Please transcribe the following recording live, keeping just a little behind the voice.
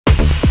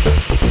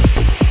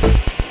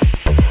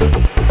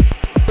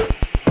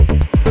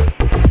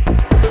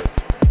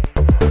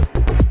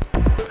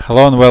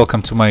Hello and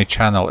welcome to my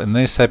channel. In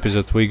this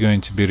episode we're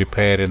going to be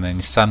repairing a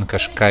NISSAN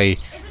QASHQAI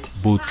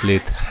Boot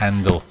lid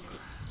handle.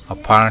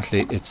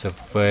 Apparently it's a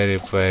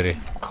very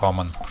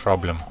common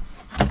problem.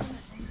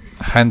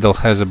 Handle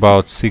has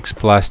about 6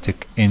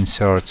 plastic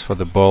inserts for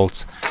the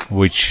bolts,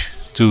 which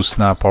do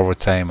snap over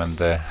time and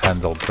the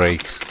handle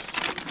breaks.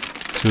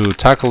 To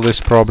tackle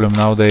this problem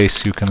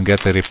nowadays you can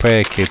get a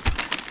repair kit.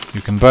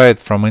 You can buy it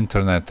from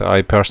internet.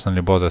 I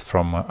personally bought it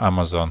from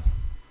Amazon.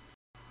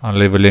 I'll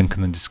leave a link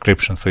in the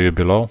description for you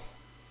below.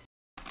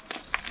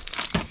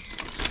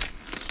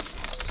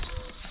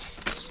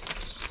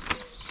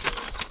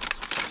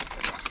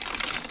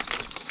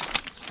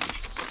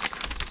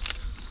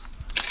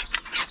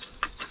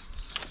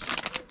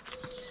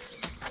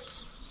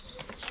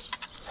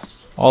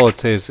 All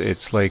it is,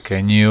 it's like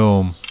a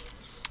new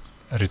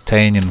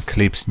retaining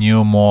clips,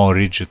 new more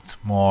rigid,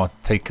 more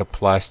thicker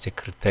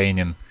plastic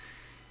retaining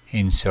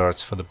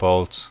inserts for the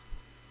bolts.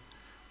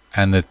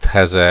 And it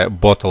has a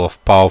bottle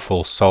of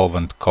powerful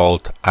solvent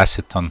called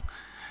acetone.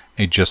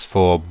 It's just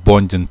for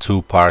bonding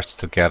two parts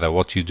together.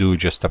 What you do,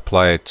 just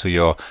apply it to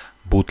your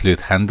boot lid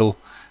handle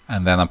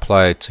and then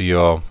apply it to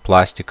your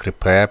plastic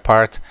repair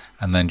part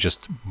and then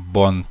just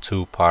bond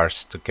two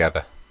parts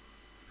together.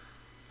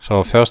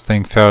 So first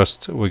thing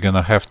first, we're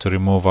gonna have to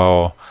remove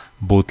our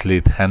boot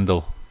lid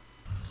handle.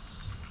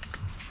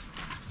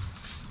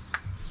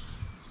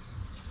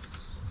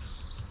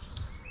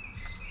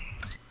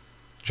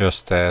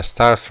 Just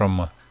start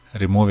from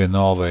removing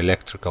all the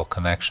electrical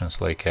connections,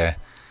 like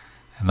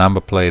number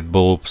plate,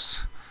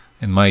 bulbs.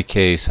 In my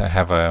case I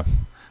have a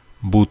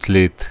boot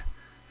lid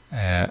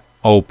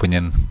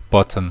opening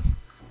button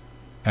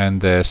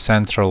and a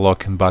central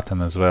locking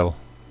button as well.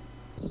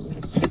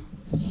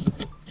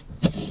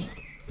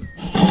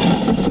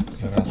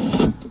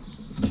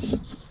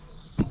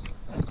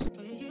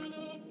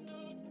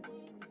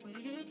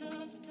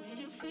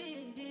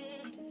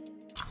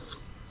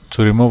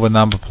 To remove a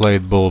number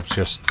plate bulb,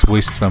 just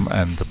twist them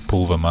and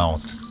pull them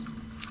out.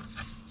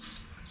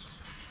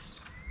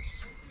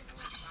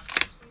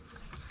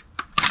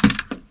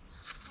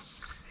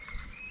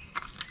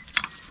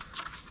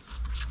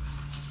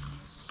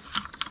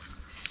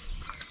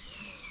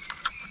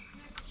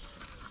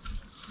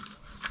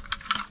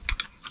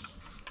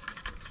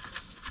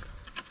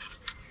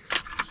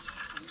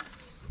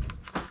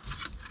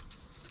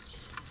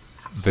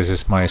 This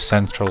is my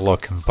central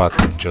locking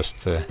button.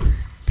 Just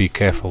be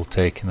careful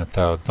taking it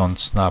out, don't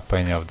snap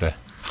any of the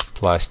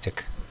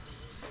plastic.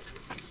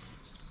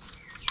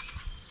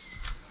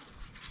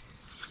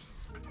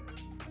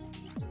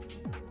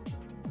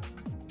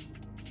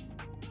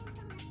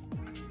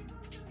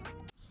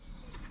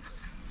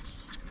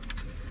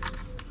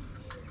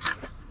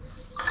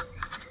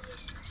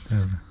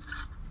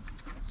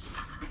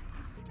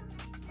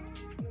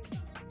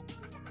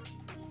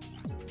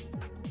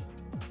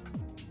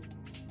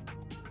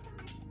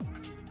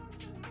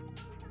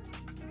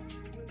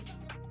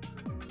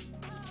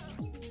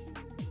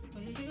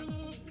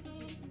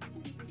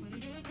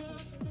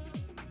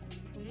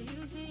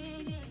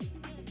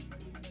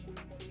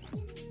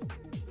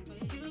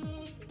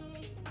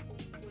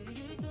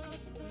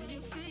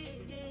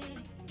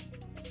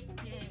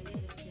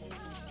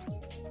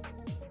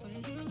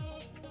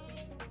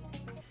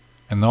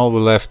 And all we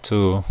left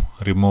to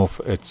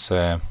remove its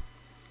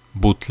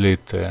boot lid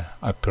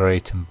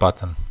operating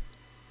button.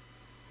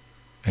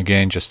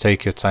 Again, just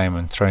take your time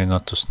and try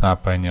not to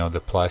snap any of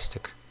the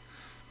plastic,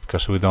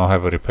 because we don't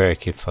have a repair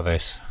kit for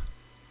this.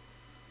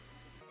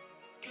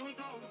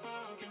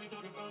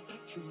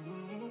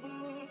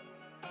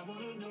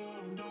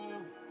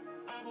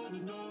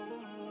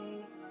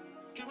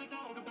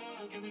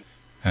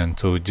 And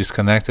to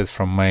disconnect it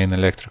from main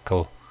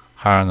electrical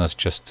harness,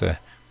 just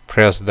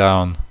press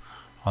down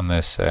on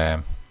this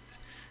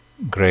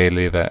gray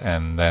leather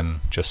and then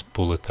just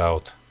pull it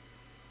out.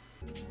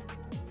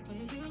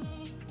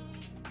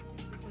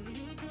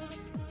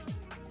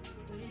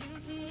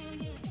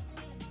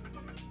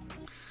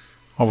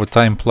 Over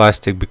time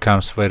plastic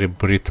becomes very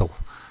brittle,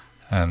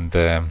 and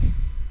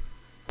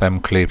them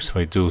clips,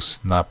 they do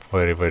snap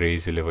very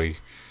easily.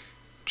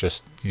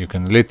 You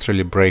can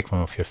literally break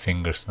them with your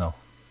fingers now.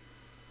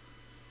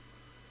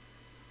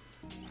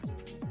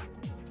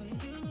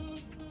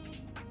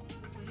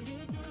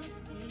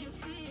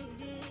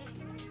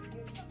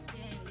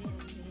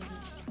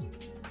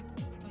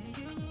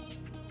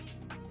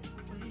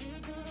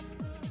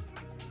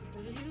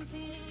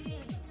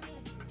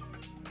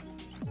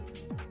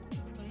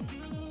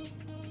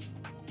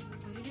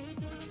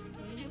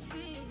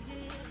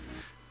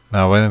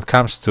 Now when it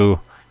comes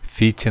to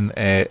fitting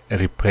a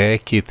repair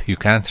kit, you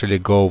can't really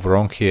go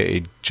wrong here.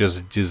 It's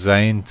just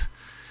designed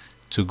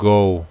to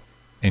go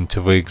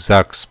into the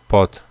exact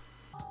spot.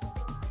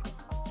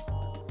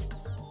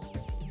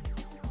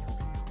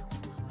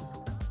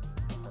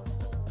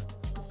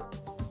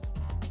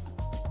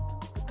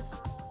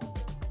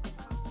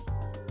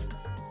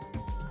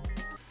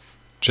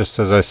 Just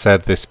as I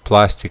said, this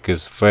plastic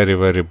is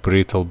very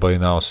brittle by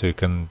now, so you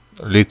can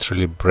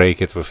literally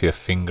break it with your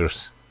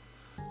fingers.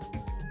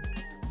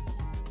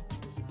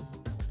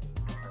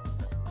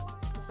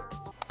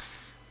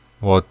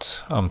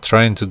 What I'm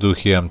trying to do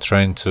here, I'm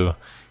trying to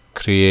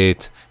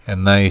create a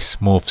nice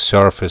smooth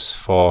surface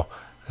for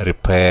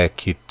repair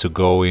kit to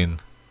go in.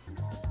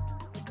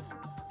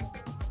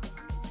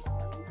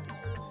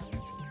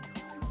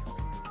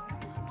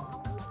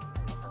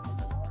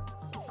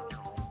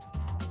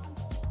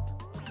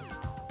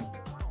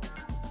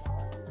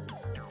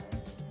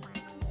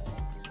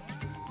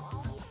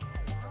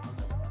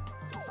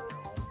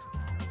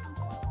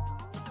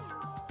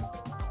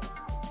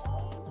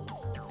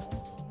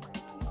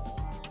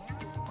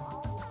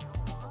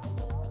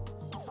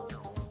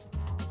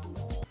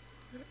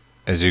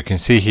 As you can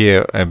see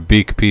here, a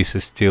big piece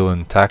is still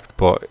intact,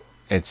 but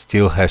it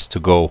still has to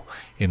go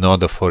in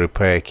order for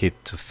repair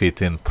kit to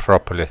fit in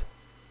properly.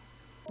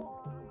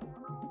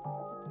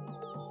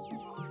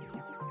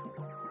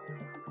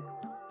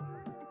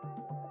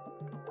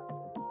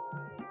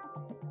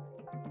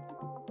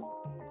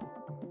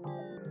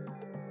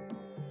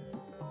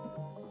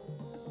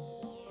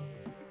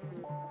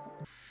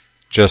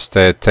 Just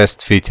a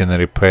test fitting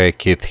repair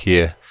kit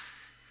here.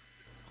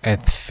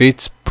 It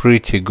fits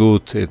pretty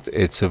good.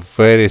 It's a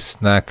very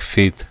snug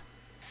fit.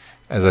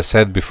 As I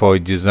said before,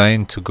 it's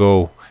designed to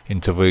go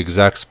into the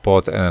exact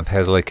spot, and it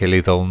has like a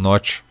little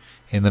notch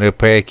in the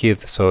repair kit,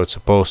 so it's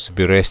supposed to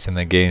be resting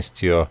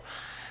against your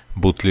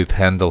boot lid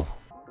handle.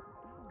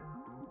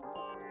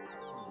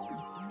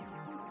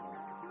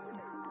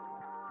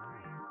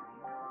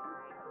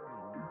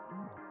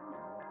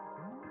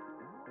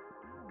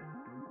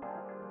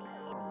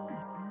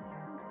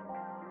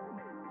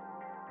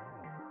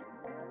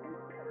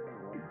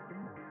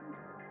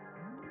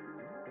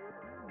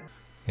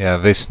 Yeah,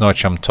 this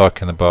notch I'm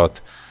talking about.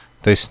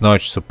 This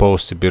notch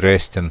supposed to be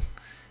resting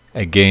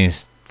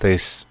against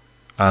this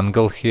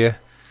angle here,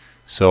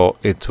 so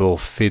it will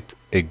fit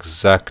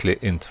exactly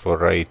into the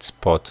right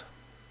spot.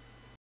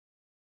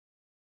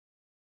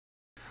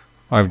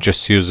 I've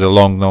just used the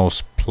long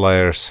nose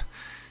pliers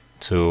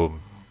to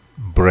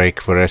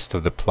break the rest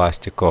of the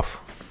plastic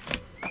off.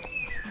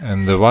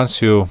 And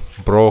once you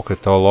broke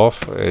it all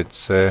off,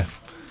 it's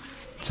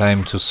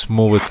time to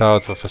smooth it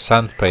out with a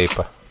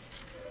sandpaper.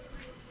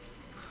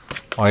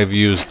 I've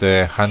used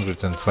a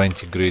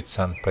 120 grit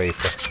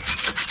sandpaper.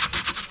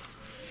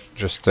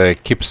 Just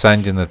keep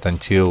sanding it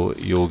until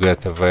you'll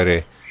get a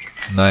very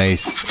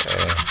nice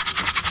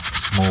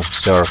smooth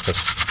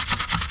surface.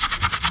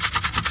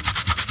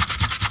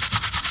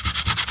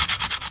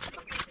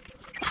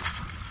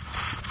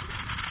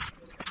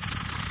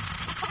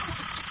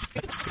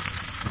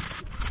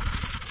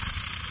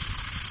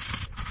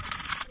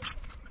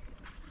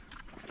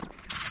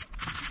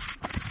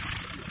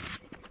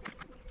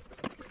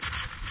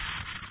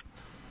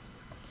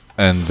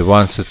 And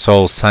once it's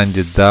all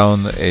sanded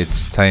down,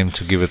 it's time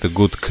to give it a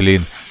good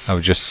clean.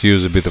 I've just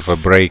used a bit of a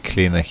brake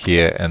cleaner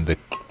here and a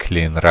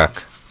clean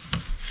rack.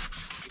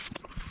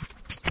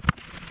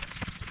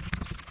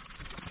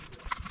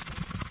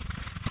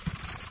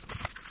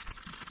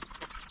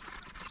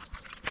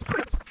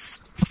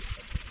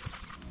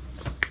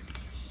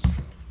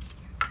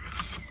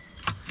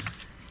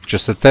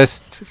 Just a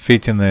test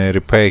fitting a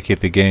repair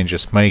kit again,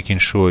 just making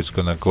sure it's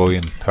gonna go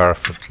in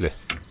perfectly.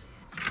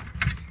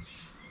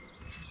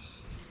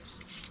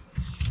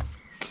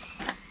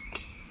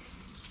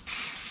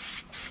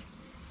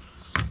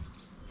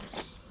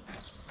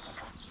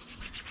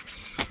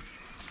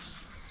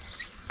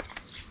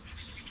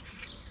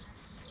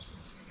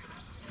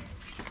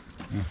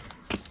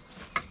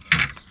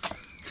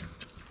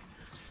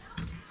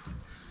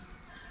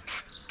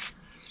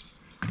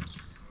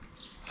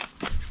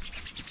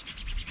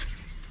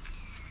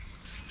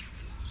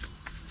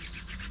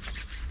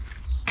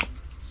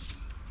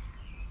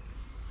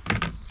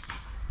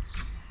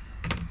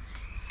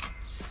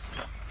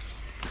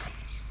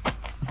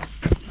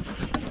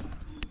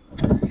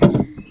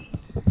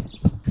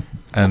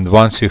 And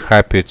once you're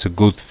happy it's a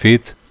good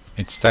fit,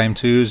 it's time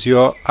to use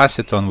your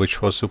acetone,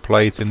 which was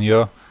supplied in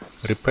your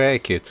repair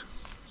kit.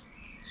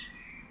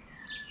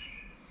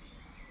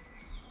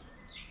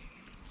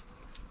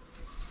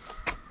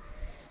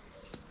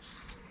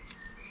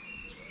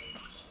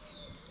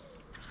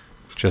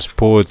 Just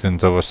pour it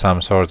into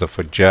some sort of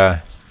a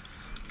jar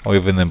or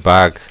even a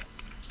bag,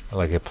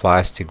 like a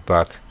plastic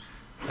bag,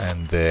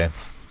 and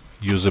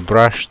use a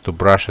brush to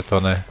brush it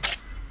on a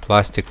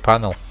plastic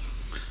panel.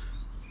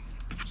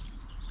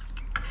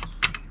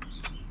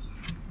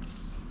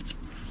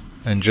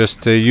 And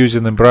just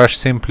using a brush,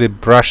 simply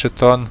brush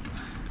it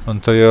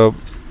onto your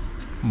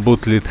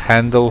boot lid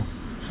handle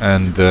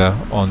and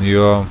on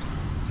your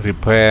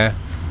repair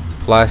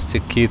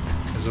plastic kit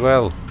as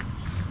well.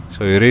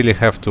 So you really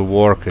have to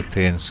work it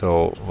in.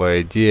 So the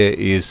idea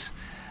is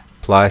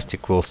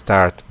plastic will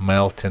start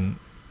melting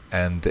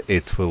and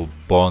it will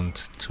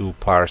bond two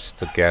parts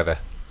together.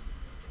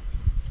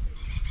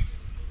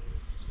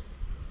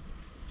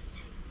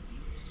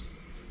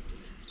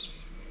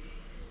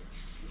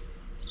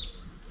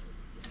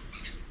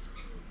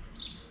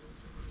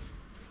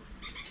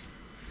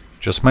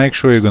 Just make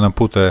sure you're gonna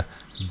put a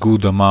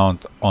good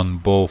amount on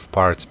both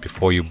parts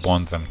before you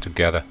bond them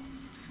together.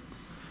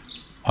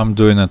 I'm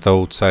doing it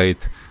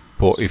outside,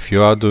 but if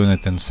you are doing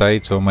it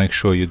inside, so make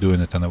sure you're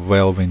doing it in a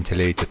well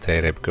ventilated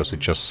area, because it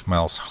just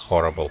smells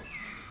horrible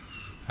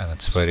and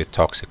it's very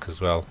toxic as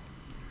well.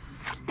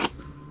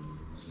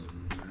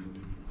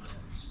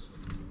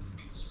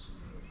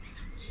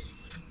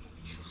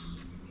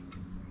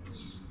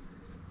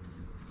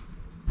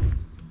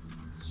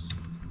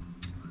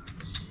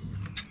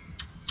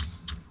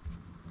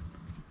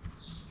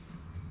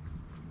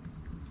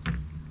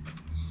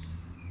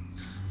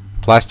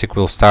 Plastic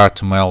will start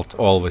to melt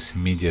always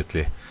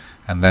immediately,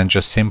 and then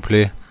just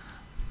simply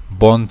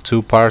bond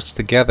two parts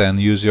together and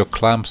use your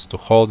clamps to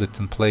hold it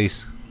in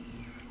place.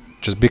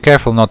 Just be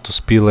careful not to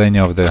spill any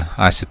of the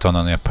acetone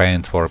on your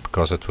paintwork,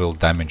 because it will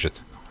damage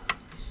it.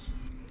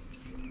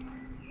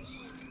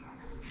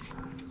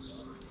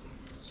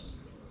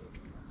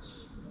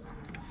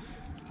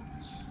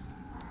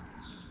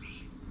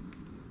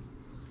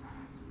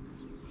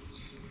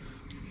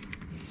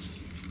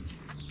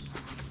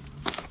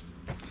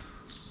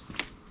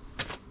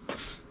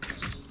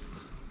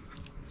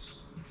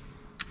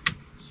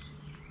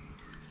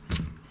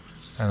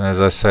 And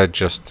as I said,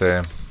 just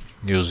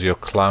use your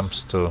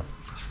clamps to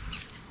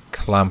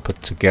clamp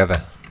it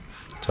together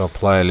to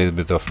apply a little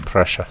bit of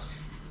pressure.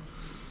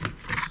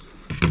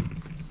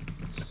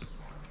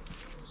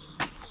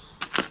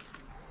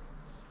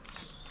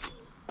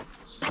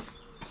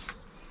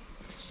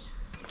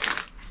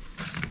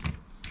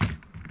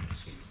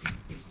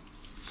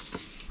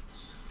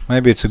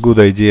 Maybe it's a good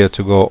idea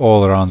to go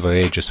all around the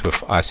edges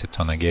with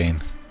acetone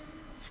again.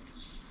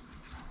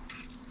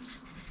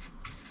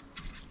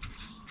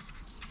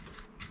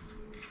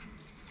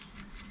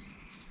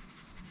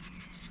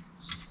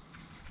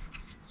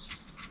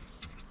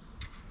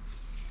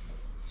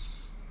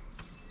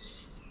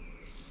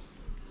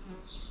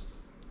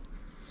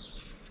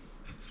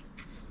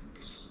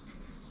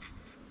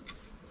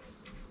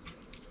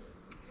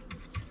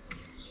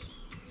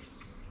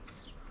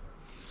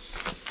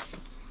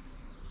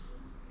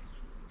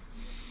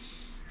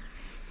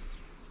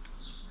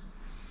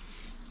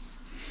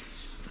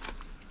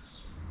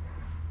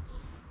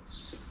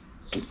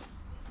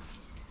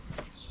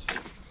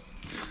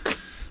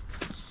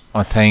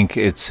 I think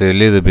it's a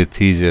little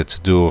bit easier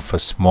to do with a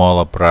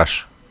smaller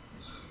brush.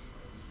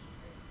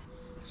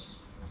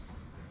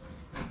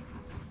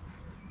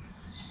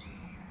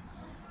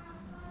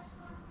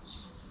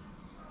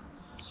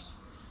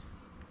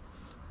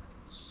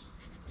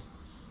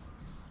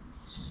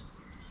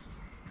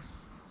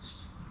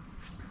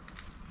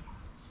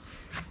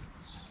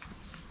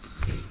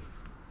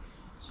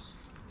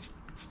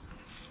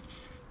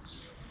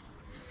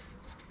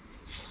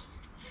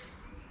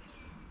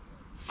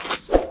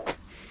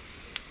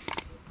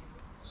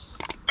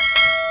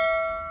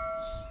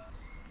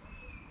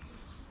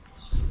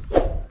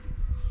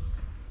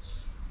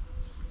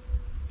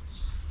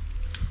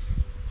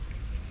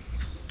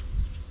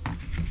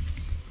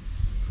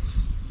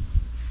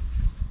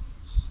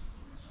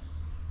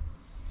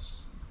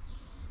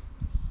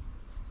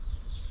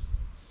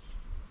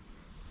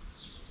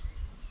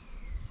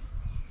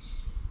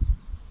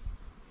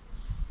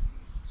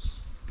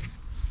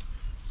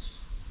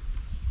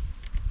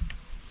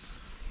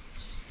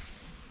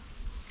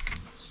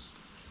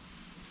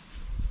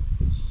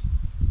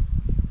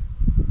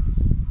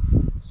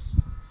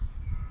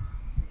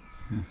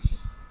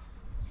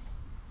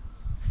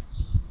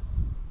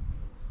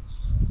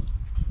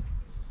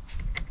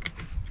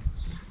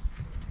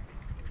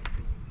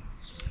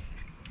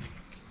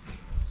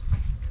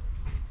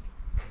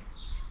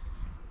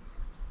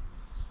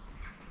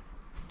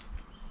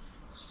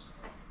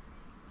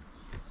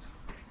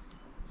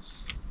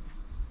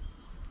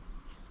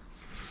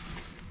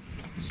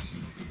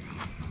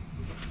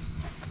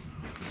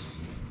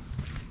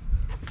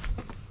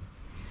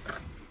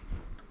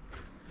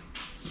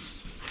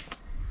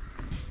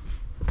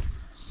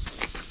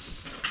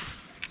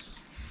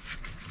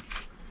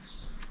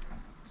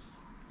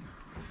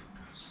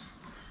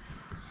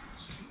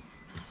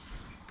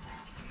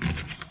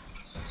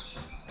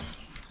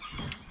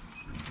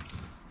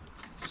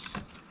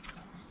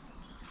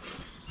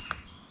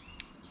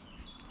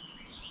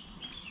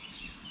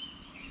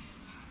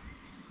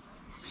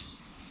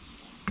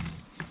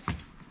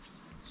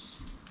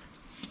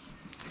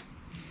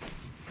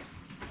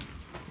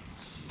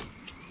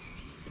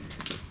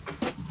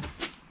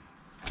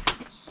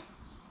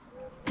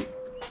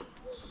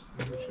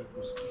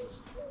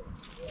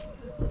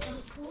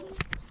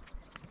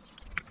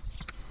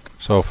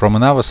 So from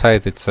another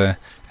side it's an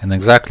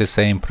exactly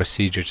same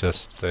procedure,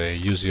 just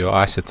use your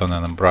acetone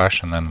and a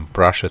brush and then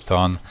brush it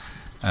on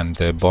and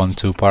bond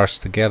two parts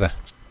together.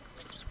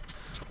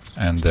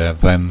 And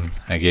then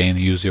again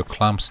use your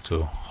clamps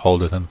to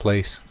hold it in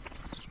place.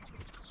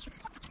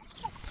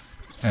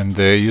 And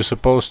you're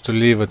supposed to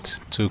leave it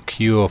to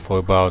cure for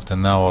about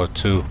an hour or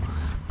two,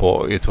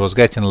 but it was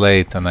getting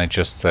late and I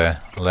just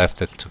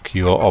left it to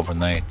cure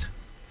overnight.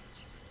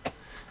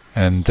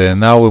 And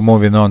now we're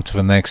moving on to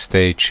the next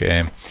stage.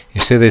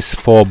 You see these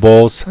 4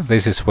 bolts?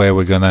 This is where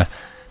we're gonna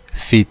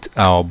fit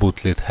our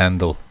boot lid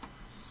handle.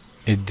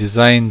 It's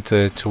designed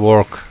to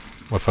work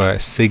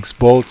with 6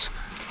 bolts,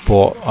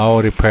 but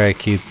our repair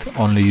kit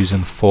only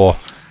using 4.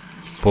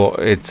 But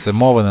it's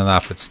more than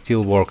enough. It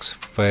still works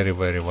very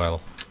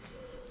well.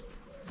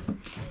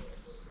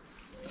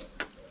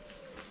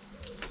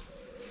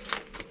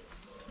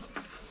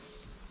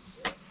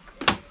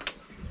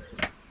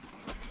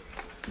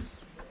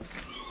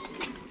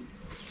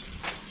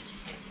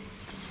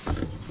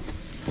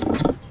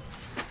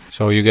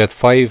 So you get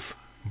 5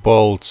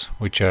 bolts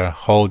which are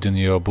holding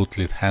your boot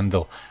lid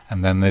handle,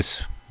 and then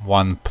this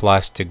one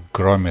plastic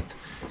grommet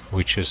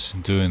which is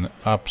doing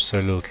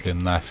absolutely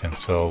nothing,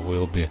 so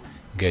we'll be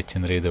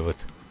getting rid of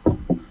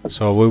it.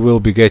 So we will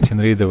be getting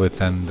rid of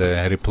it and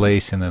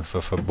replacing it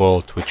with a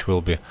bolt which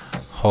will be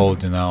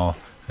holding our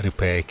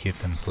repair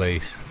kit in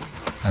place.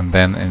 And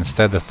then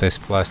instead of this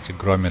plastic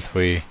grommet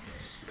we're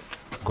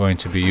going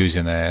to be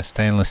using a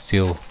stainless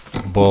steel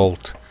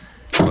bolt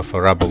with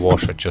a rubber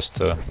washer just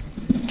to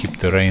keep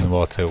the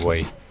rainwater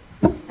away.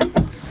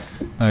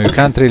 Now you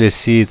can't really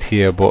see it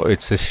here, but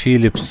it's a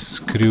Phillips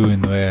screw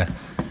in there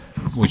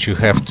which you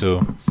have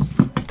to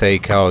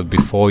take out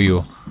before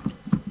you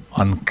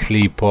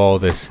unclip all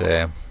this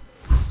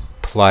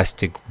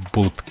plastic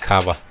boot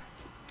cover.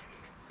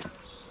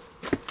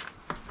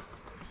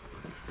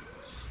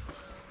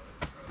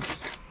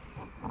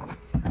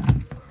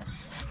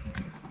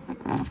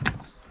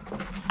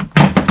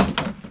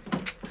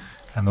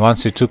 And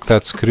once you took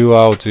that screw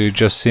out, you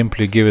just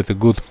simply give it a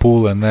good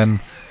pull, and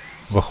then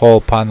the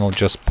whole panel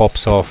just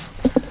pops off.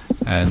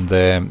 And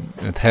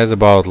it has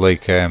about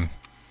like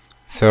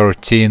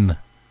 13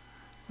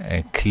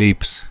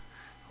 clips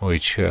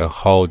which are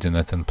holding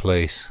it in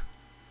place.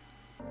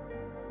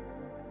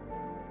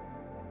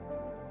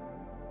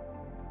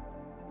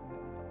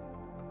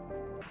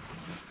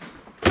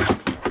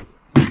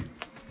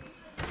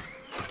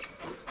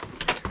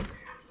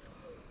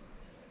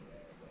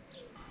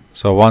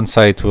 So one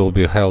side will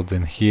be held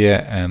in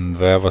here and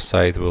the other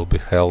side will be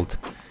held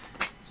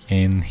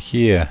in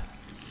here.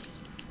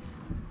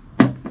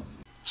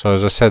 So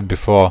as I said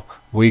before,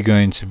 we're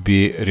going to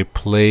be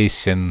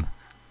replacing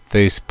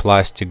this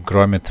plastic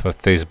grommet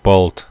with this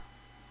bolt.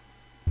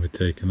 We're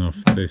taking off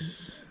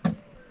this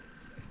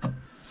and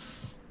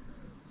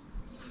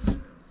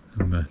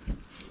that.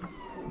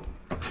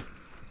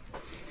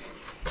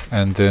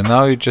 And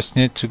now you just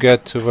need to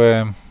get to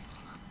the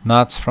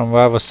nuts from the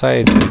other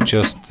side. It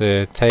just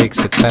takes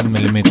a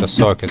 10mm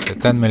socket, a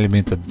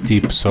 10mm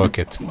deep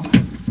socket.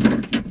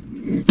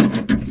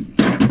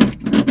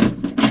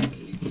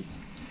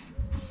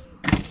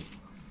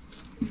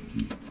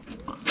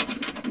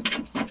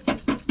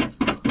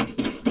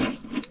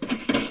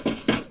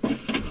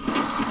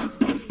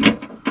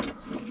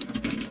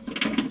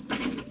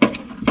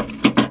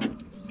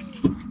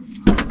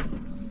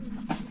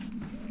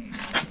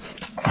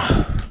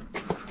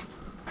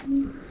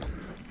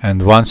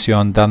 And once you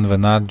undone the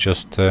nut,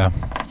 just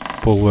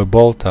pull the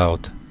bolt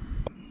out.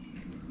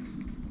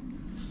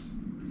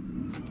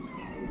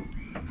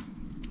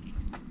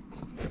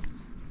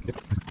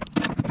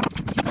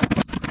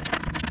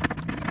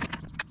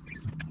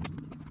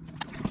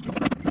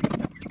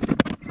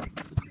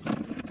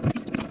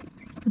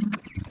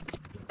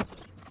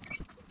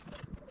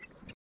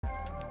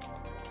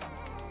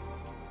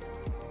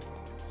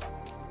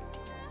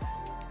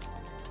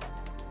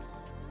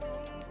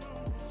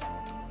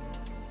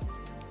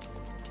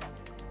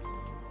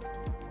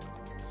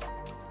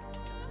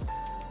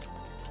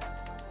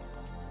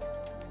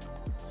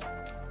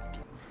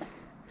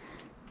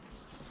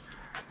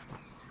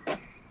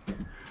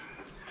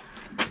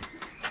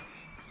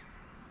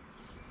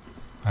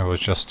 I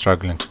was just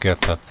struggling to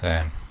get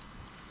that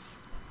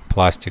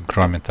plastic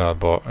grommet out,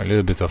 but a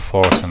little bit of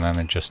force and then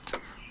it just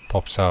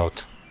pops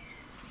out.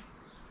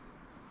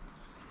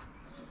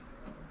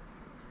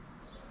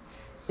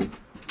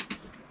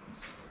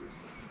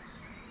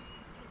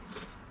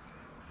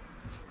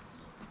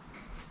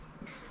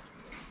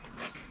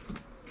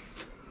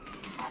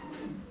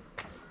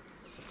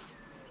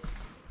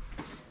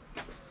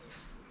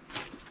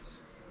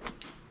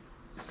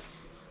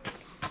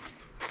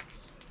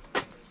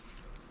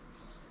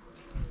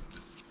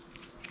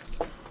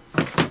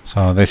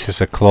 So this is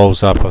a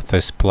close-up of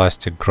this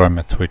plastic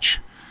grommet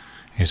which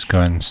is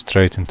going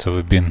straight into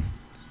the bin.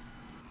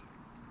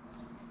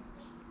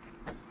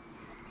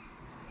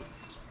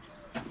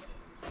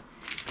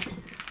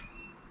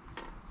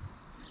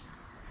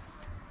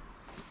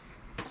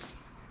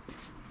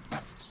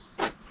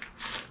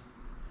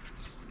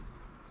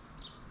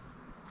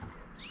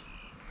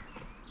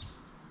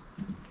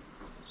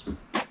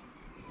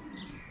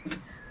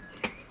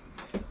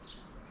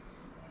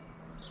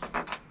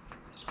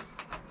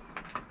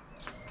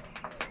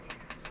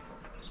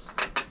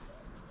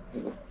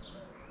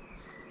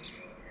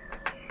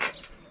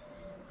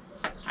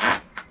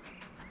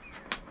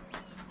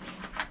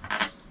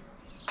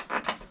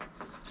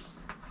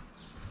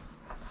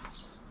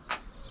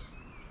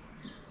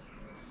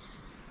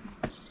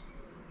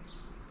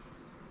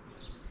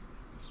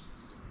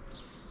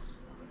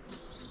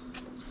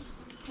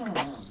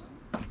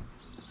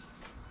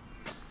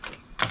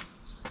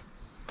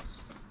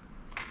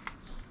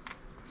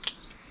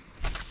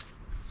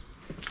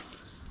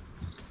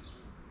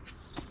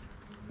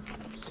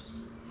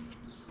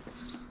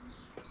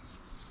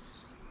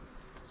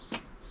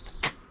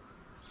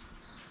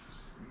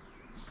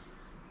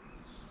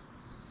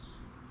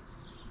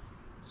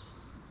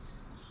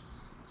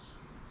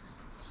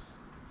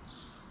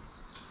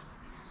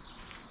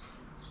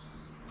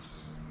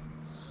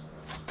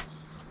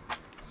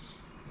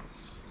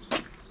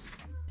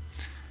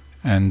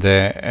 And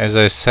as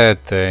I said,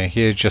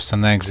 here just the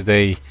next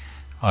day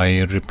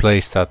I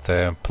replaced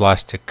that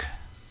plastic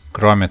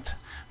grommet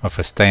with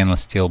a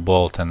stainless steel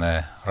bolt and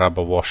a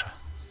rubber washer.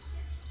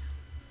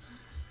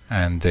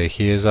 And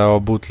here's our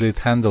boot lid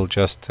handle,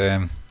 just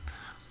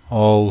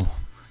all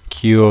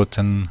cured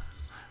and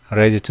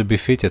ready to be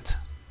fitted.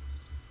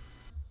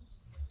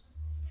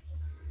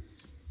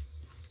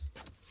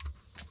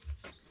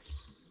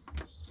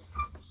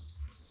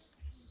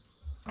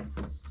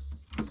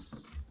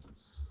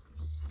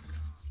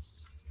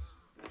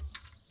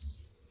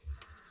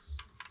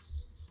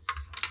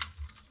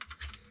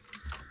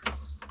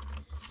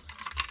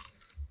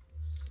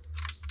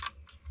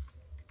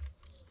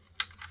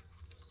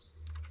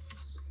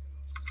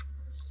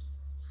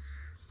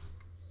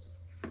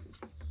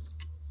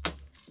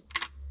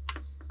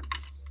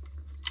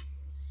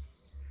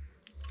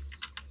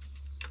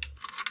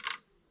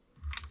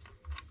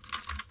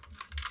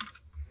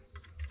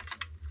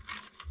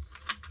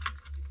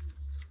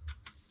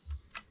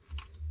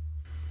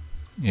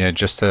 Yeah,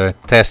 just a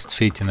test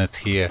fitting it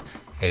here.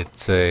 It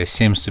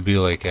seems to be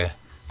like a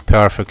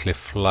perfectly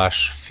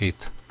flush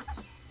fit.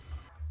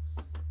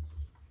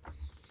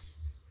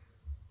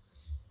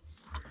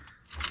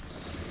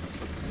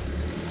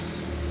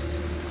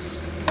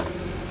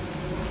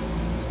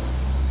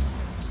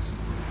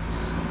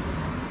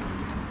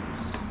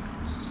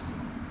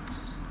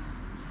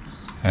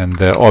 And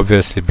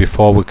obviously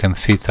before we can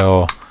fit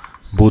our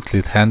boot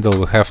lid handle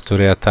we have to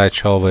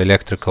reattach all the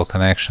electrical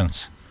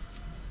connections.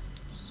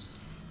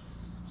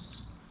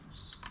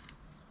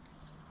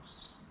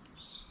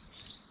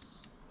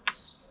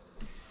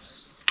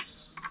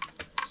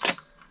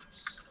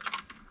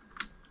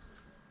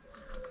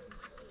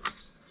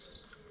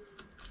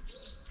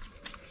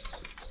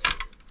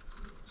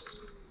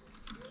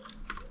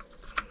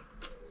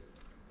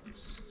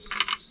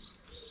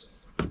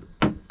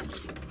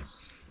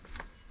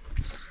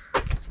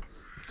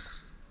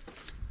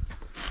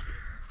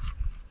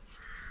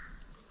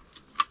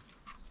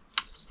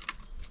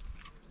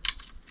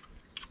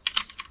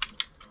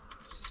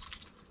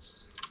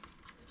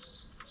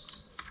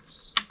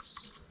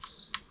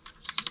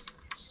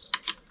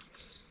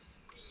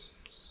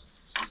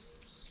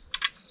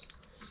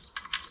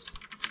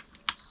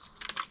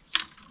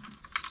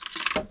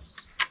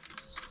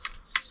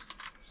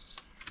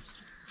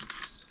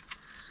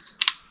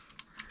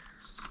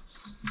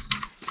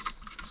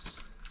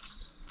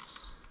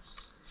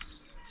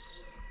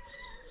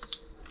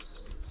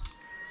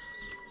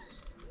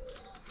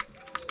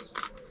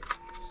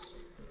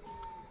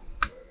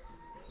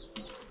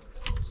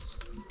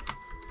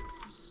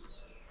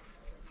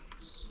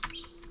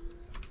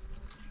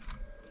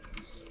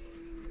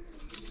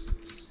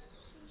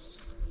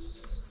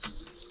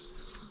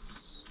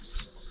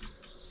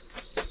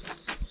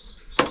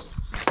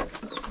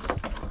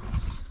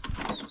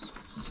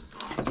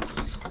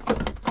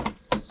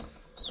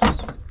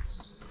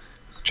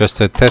 Just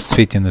a test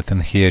fitting it in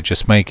here,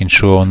 just making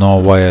sure no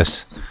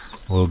wires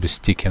will be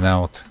sticking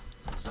out.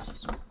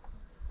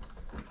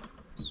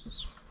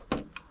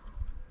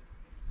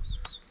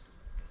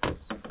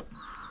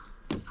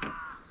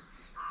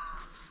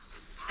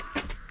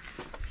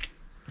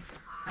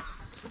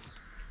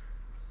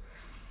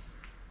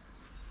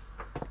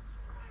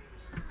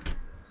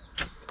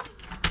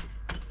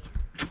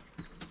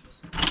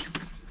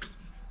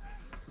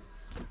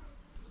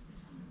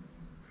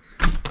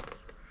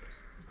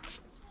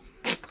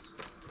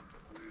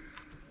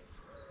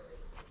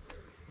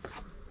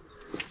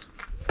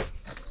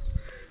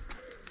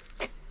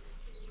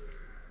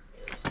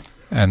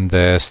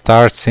 And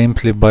start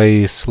simply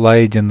by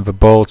sliding the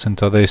bolts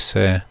into these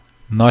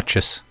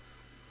notches.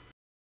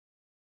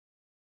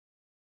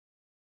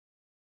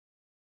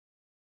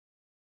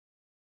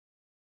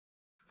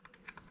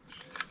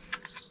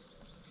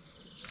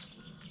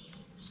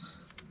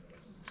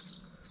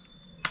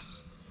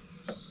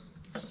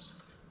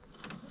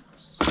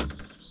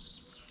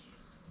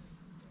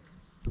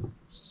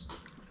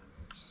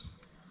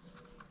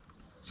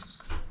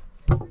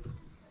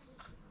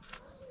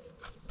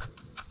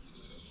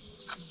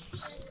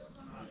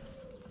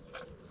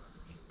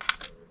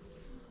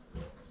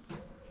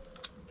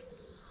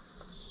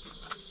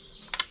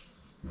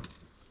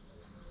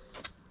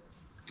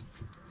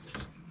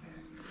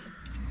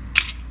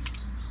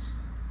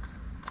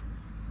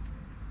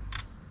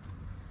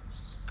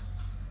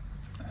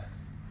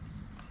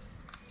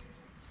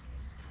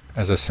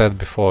 As I said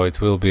before, it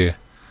will be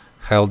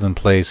held in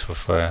place with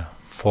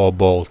 4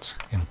 bolts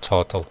in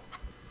total.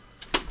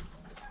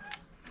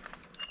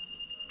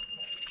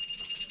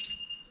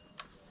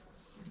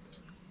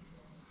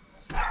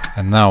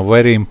 And now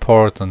very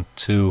important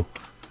to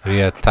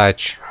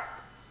reattach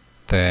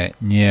the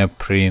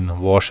neoprene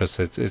washers.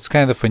 It's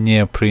kind of a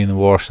neoprene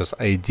washers.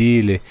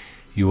 Ideally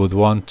you would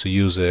want to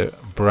use a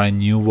brand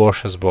new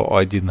washers, but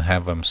I didn't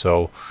have them,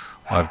 so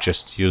I've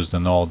just used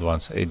an old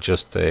ones. It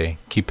just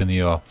keeping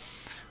your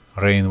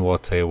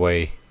rainwater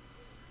away.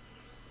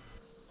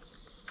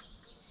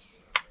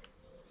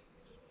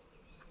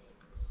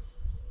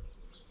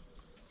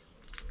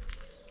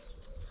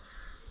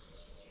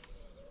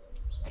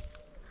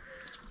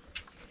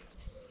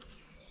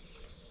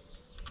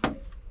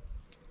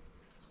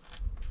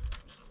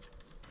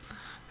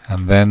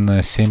 and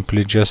then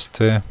simply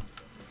just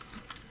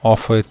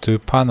offer it to a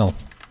panel.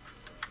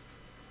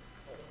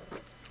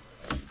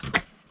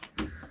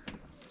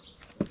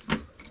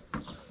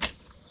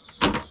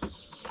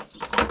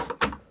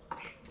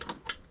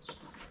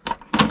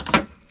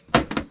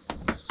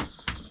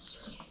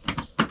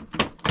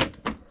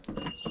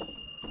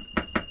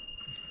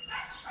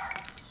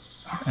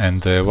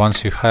 And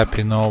once you're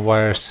happy no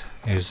wires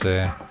is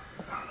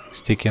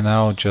sticking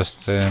out,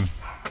 just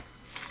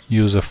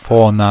use a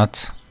 4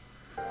 nuts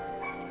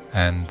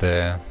and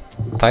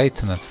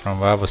tighten it from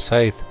the other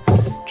side.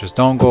 Just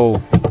don't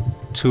go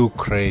too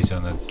crazy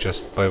on it,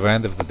 just by the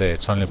end of the day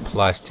it's only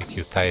plastic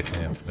you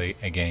tighten it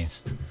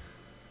against.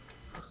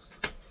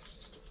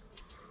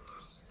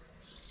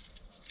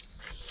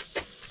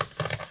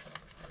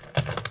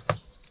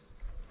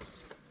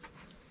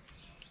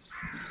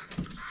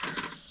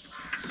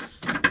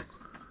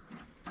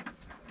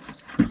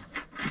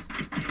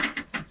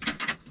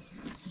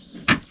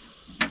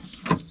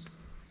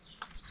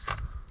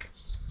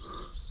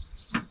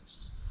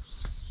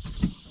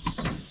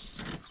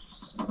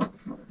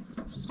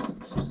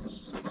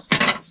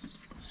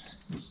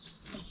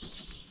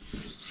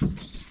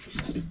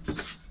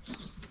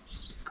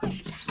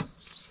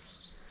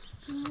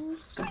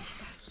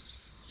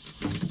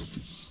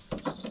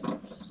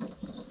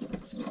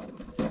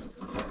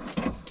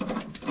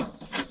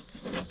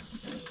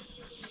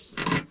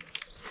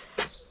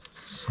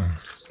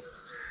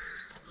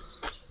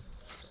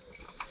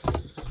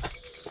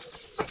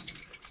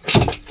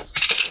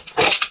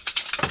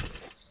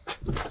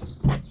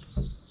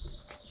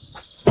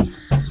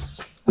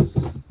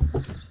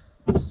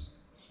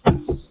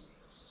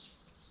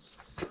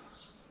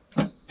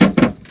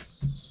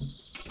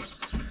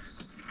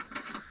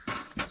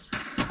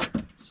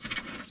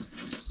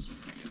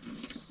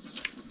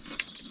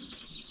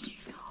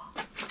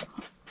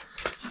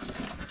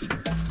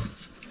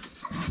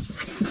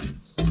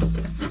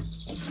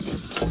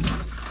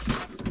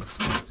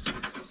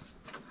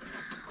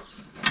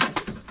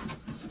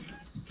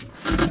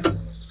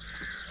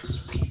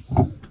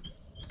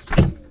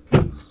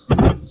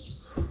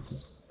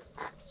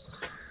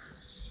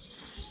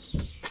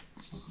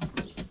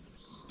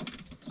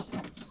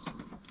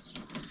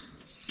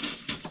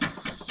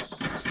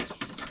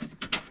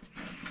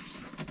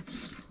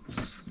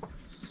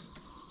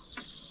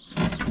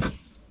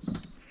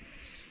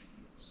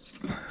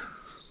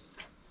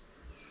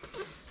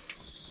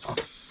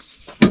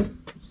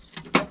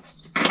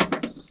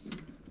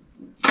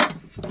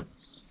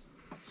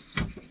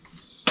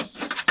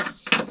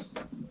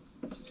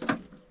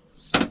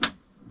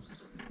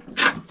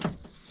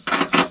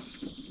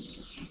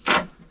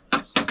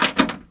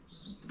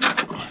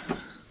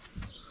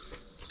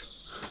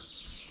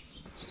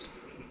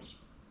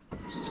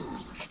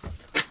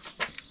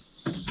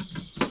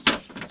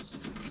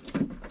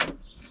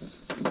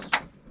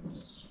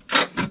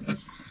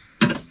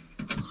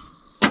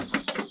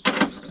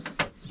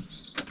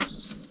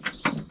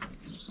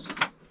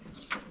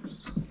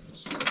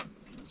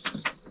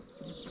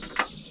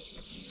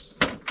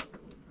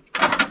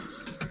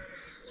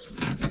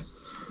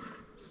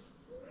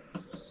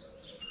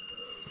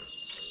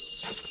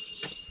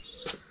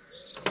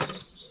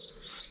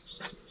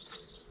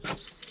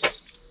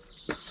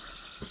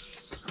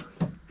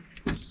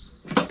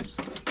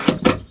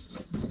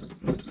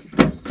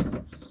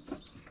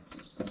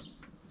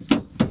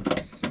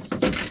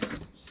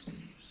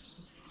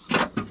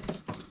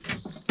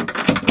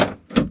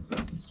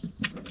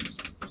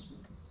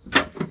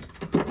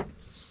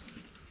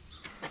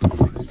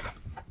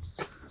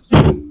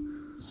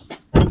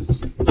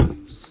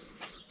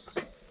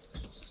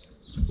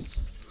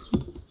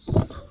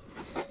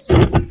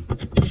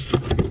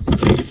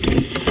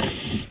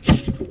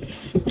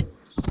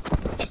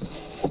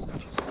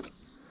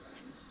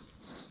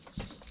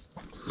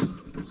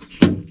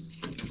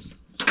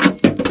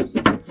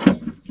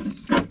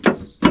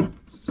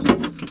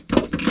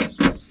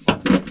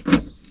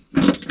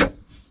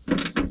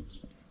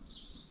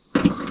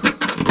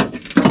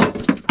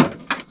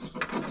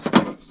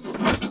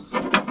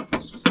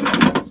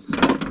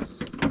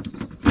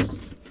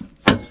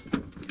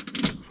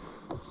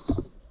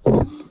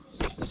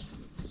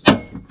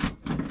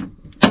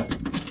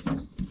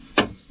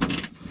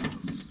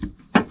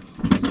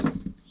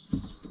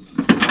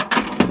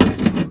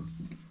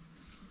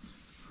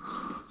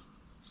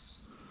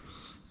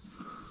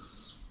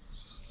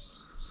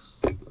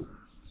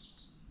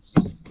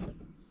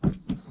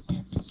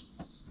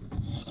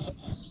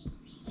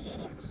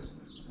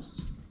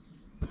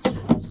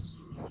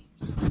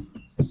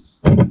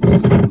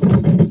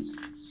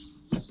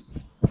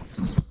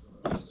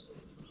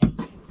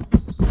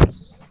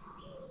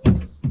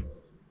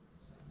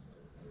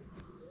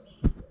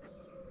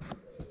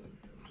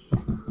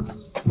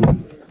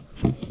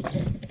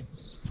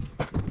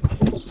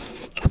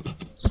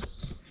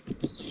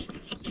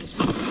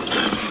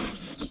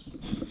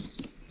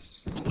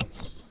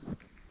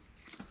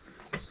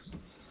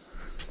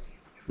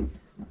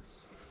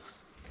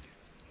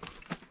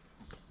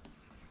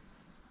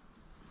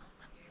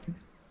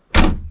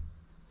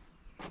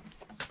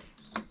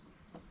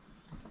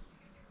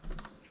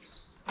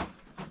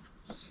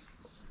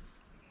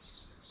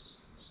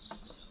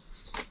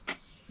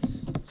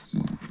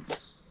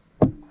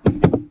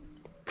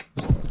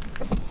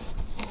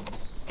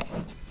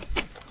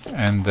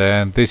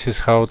 and this is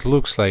how it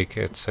looks like.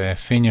 It's a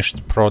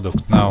finished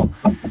product now.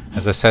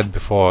 As I said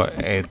before,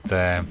 it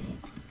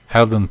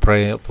held in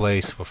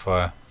place with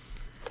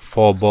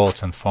 4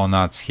 bolts and 4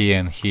 nuts here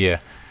and here,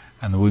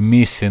 and we're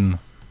missing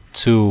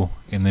 2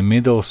 in the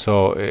middle,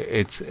 so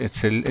it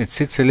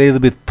sits a little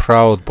bit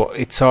proud, but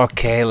it's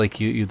okay. Like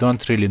you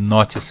don't really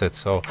notice it.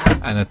 So,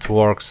 and it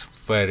works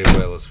very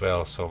well as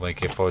well. So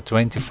like for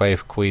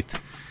 25 quid,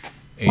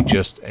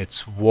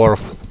 it's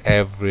worth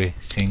every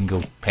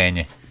single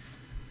penny.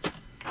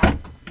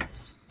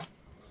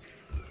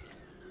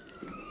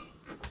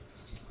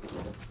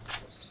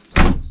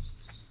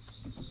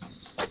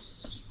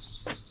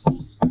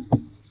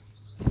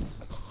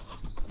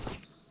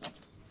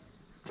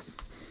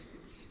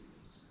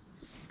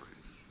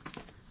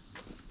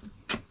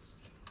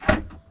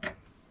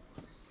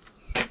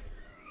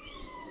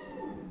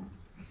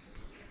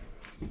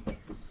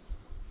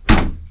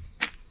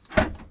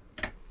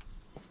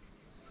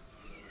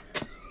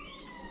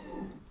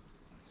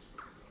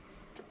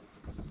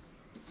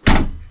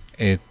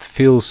 It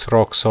feels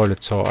rock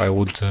solid, so I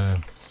would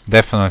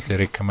definitely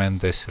recommend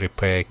this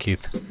repair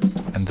kit.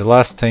 And the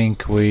last thing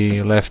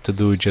we left to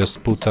do,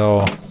 just put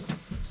our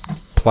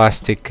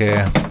plastic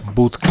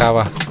boot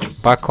cover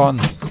back on.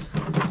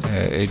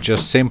 It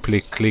just simply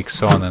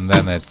clicks on, and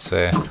then it's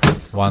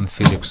one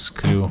Phillips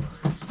screw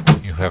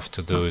you have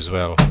to do as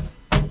well.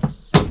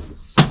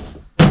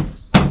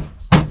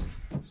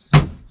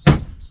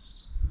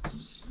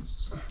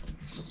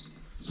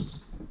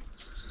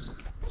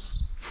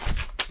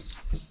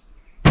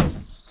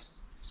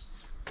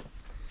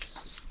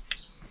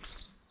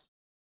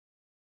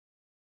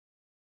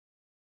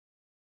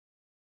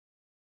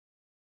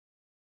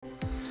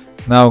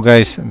 Now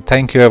guys,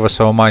 thank you ever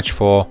so much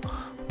for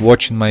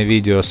watching my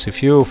videos.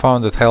 If you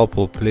found it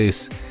helpful,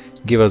 please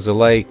give us a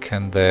like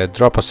and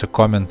drop us a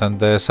comment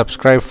and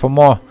subscribe for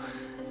more.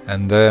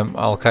 And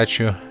I'll catch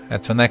you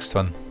at the next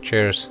one.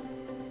 Cheers.